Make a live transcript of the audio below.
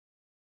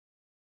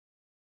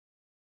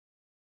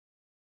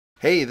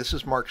Hey, this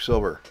is Mark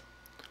Silver.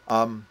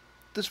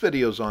 This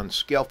video is on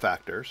scale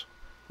factors.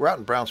 We're out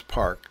in Browns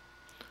Park.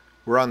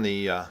 We're on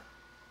the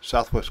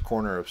southwest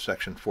corner of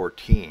section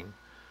 14.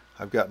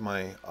 I've got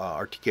my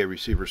RTK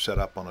receiver set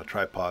up on a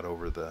tripod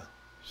over the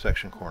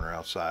section corner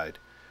outside.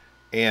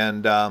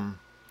 And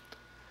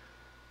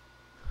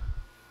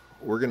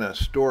we're going to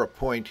store a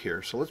point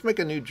here. So let's make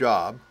a new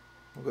job.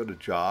 We'll go to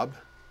Job.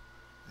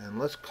 And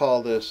let's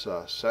call this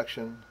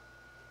section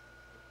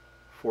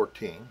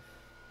 14.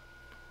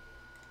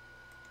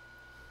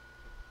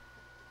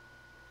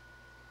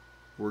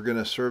 We're going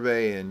to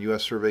survey in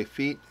U.S. survey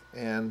feet,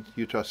 and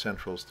Utah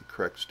Central is the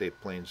correct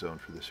state plane zone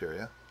for this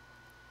area.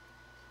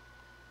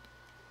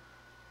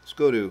 Let's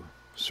go to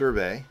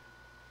Survey,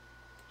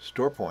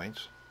 Store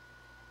Points,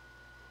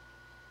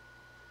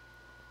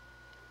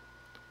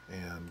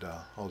 and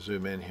I'll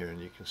zoom in here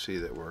and you can see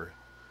that we're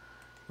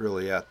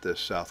really at this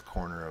south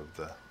corner of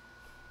the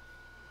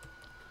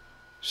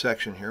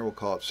section here. We'll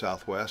call it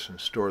Southwest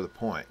and store the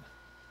point.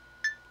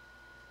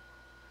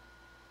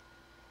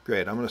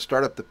 Great. I'm going to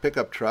start up the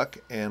pickup truck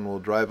and we'll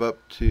drive up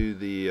to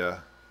the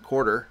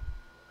quarter,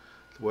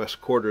 the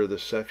west quarter of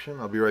this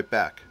section. I'll be right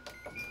back.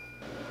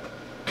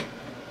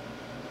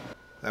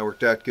 That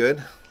worked out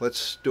good. Let's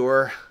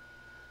store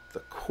the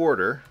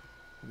quarter.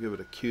 We'll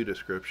give it a Q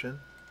description.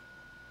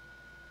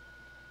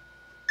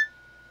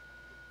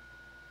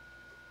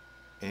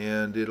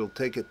 And it'll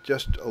take it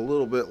just a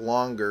little bit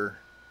longer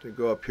to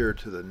go up here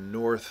to the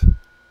north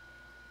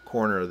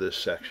corner of this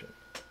section.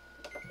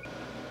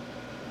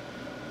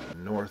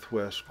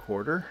 Northwest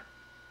corner,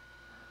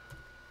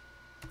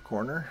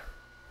 so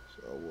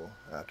we'll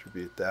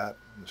attribute that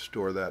and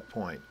store that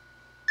point.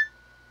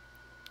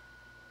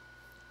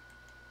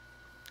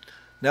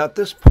 Now at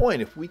this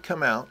point, if we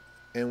come out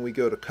and we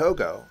go to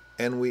Kogo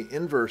and we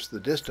inverse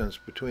the distance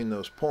between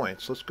those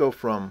points, let's go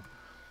from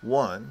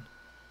 1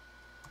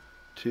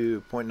 to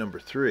point number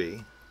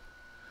 3,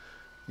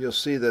 you'll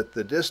see that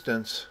the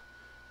distance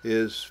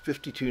is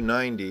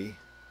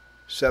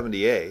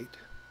 5290.78.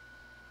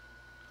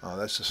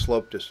 That's the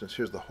slope distance.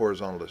 Here's the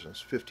horizontal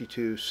distance,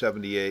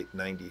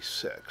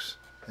 5278.96,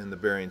 and the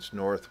bearing's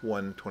north,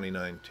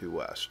 129.2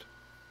 west.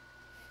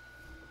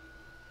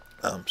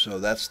 So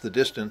that's the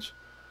distance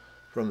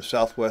from the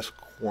southwest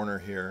corner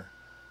here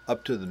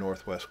up to the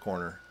northwest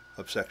corner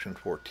of section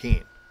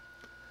 14.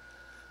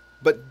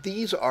 But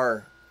these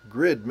are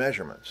grid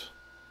measurements.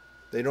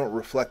 They don't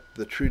reflect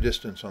the true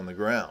distance on the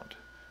ground.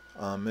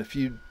 If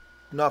you're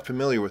not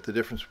familiar with the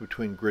difference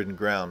between grid and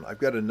ground, I've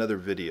got another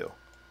video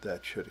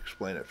that should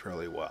explain it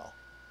fairly well.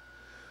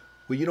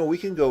 Well, you know, we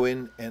can go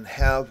in and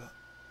have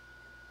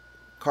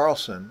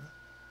Carlson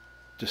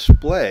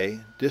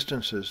display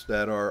distances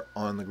that are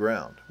on the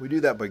ground. We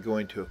do that by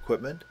going to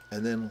Equipment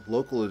and then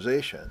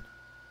Localization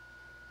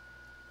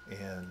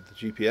and the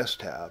GPS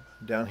tab.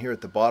 Down here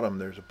at the bottom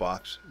there's a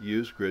box,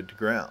 Use Grid to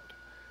Ground.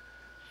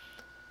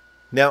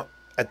 Now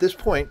at this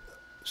point,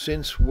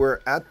 since we're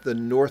at the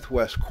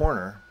northwest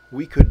corner,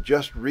 we could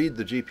just read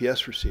the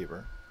GPS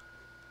receiver,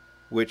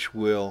 which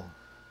will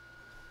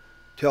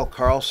tell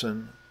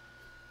Carlson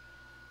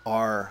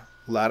our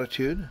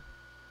latitude.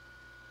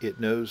 It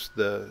knows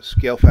the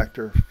scale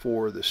factor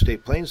for the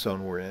state plane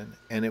zone we're in,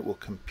 and it will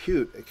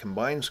compute a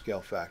combined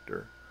scale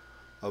factor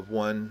of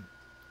 1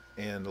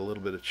 and a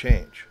little bit of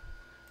change.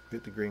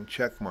 Hit the green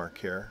check mark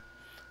here.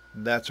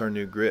 That's our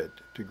new grid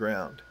to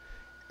ground.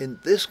 In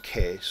this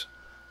case,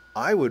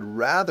 I would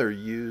rather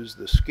use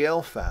the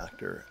scale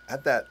factor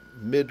at that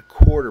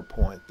mid-quarter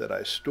point that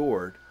I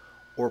stored,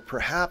 or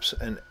perhaps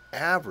an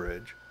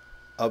average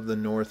of the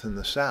north and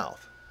the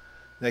south.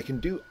 And I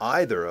can do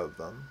either of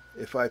them.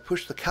 If I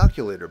push the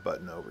calculator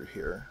button over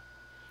here,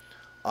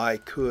 I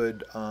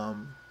could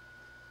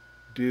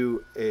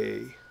do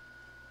a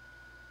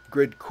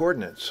grid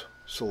coordinates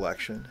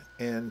selection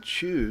and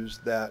choose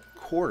that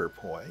quarter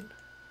point,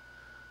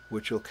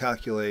 which will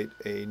calculate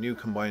a new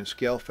combined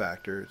scale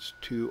factor. It's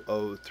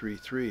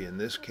 2033 in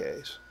this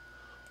case.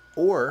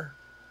 Or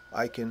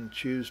I can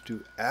choose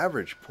to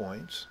average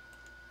points,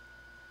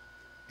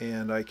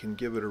 and I can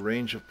give it a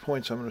range of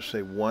points. I'm going to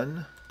say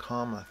 1,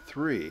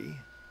 3.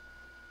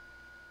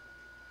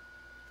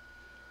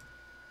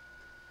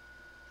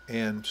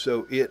 And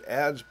so it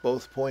adds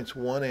both points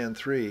 1 and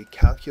 3,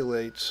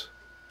 calculates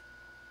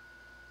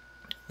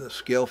the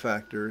scale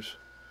factors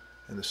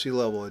and the sea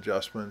level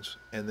adjustments,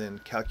 and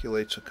then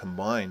calculates a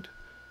combined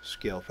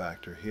scale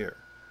factor here.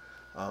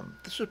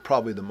 This is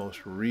probably the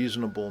most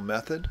reasonable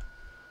method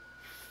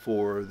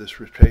for this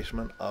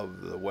retracement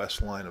of the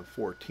west line of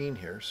 14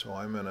 here, so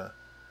I'm going to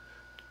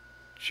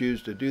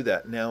choose to do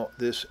that. Now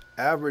this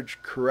average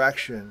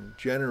correction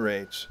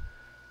generates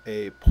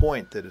a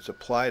point that it's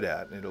applied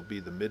at, and it'll be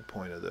the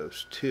midpoint of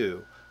those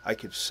two. I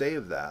could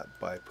save that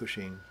by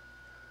pushing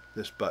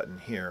this button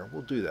here.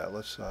 We'll do that.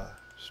 Let's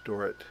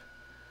store it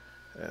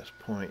as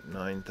point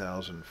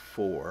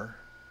 9004.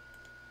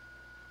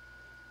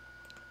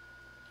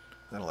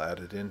 That'll add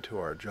it into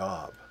our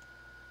job.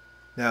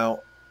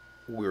 Now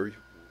we've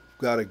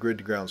got a grid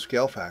to ground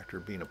scale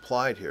factor being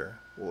applied here.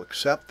 We'll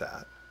accept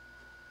that.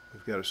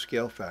 We've got a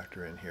scale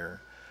factor in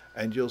here.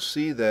 And you'll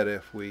see that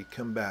if we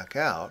come back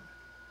out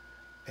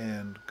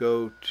and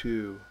go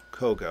to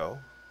COGO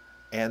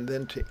and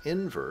then to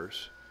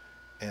inverse,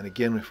 and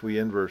again if we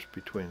inverse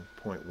between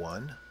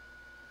 0.1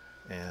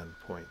 and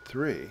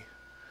 0.3,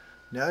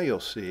 now you'll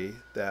see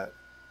that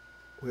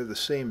we have the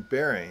same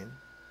bearing.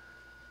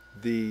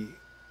 The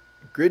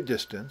grid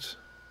distance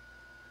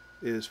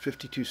is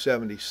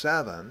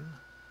 5277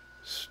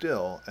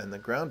 still, and the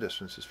ground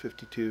distance is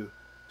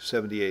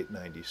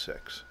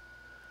 5278.96.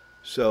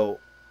 So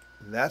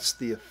that's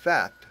the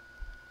effect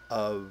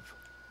of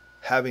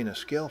having a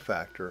scale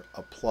factor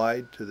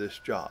applied to this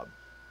job.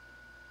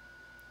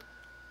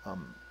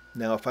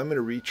 Now if I'm going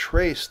to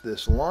retrace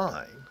this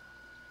line,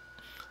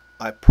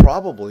 I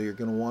probably are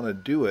going to want to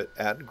do it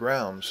at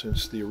ground,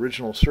 since the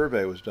original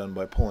survey was done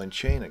by pulling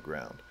chain at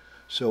ground.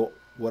 So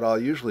what I'll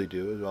usually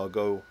do is I'll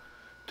go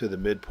to the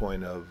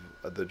midpoint of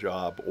the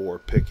job or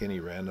pick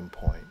any random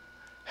point,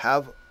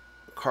 have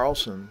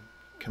Carlson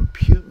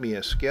compute me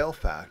a scale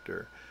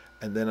factor,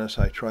 and then as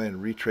I try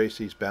and retrace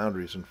these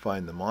boundaries and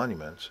find the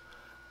monuments,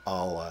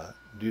 I'll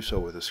do so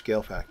with a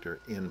scale factor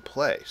in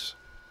place.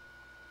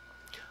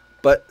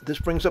 But this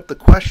brings up the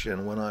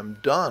question, when I'm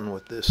done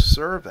with this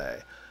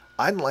survey,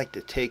 I'd like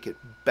to take it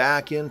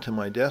back into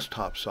my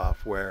desktop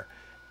software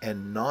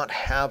and not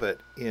have it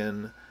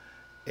in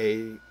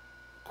a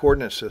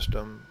coordinate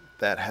system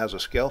that has a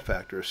scale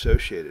factor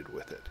associated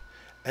with it.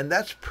 And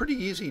that's pretty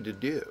easy to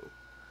do.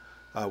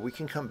 We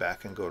can come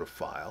back and go to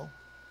File,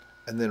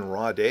 and then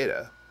Raw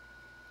Data.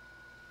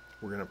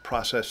 We're going to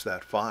process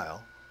that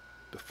file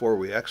before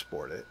we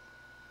export it.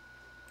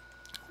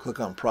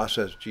 Click on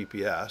Process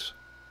GPS,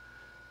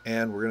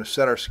 and we're going to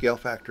set our scale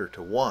factor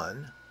to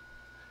 1.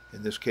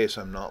 In this case,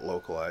 I'm not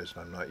localized.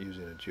 I'm not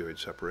using a geoid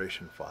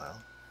separation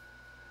file.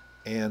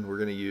 And we're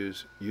going to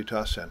use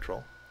Utah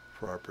Central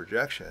for our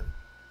projection.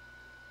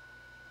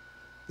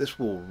 This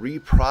will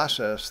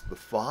reprocess the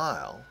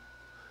file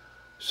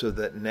so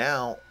that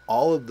now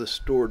all of the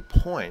stored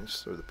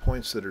points, or the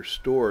points that are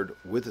stored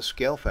with a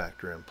scale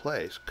factor in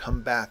place,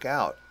 come back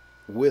out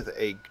with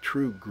a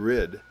true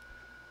grid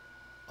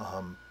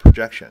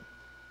projection.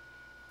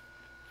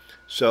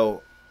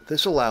 So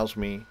this allows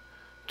me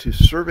to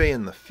survey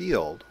in the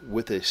field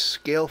with a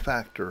scale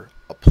factor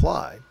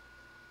applied,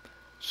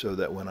 so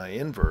that when I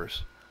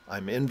inverse,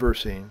 I'm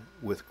inversing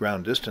with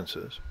ground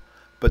distances.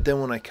 But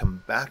then when I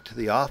come back to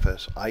the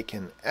office, I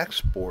can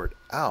export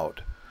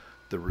out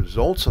the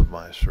results of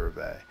my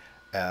survey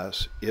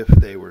as if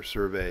they were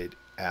surveyed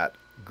at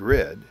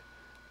grid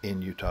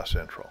in Utah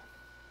Central.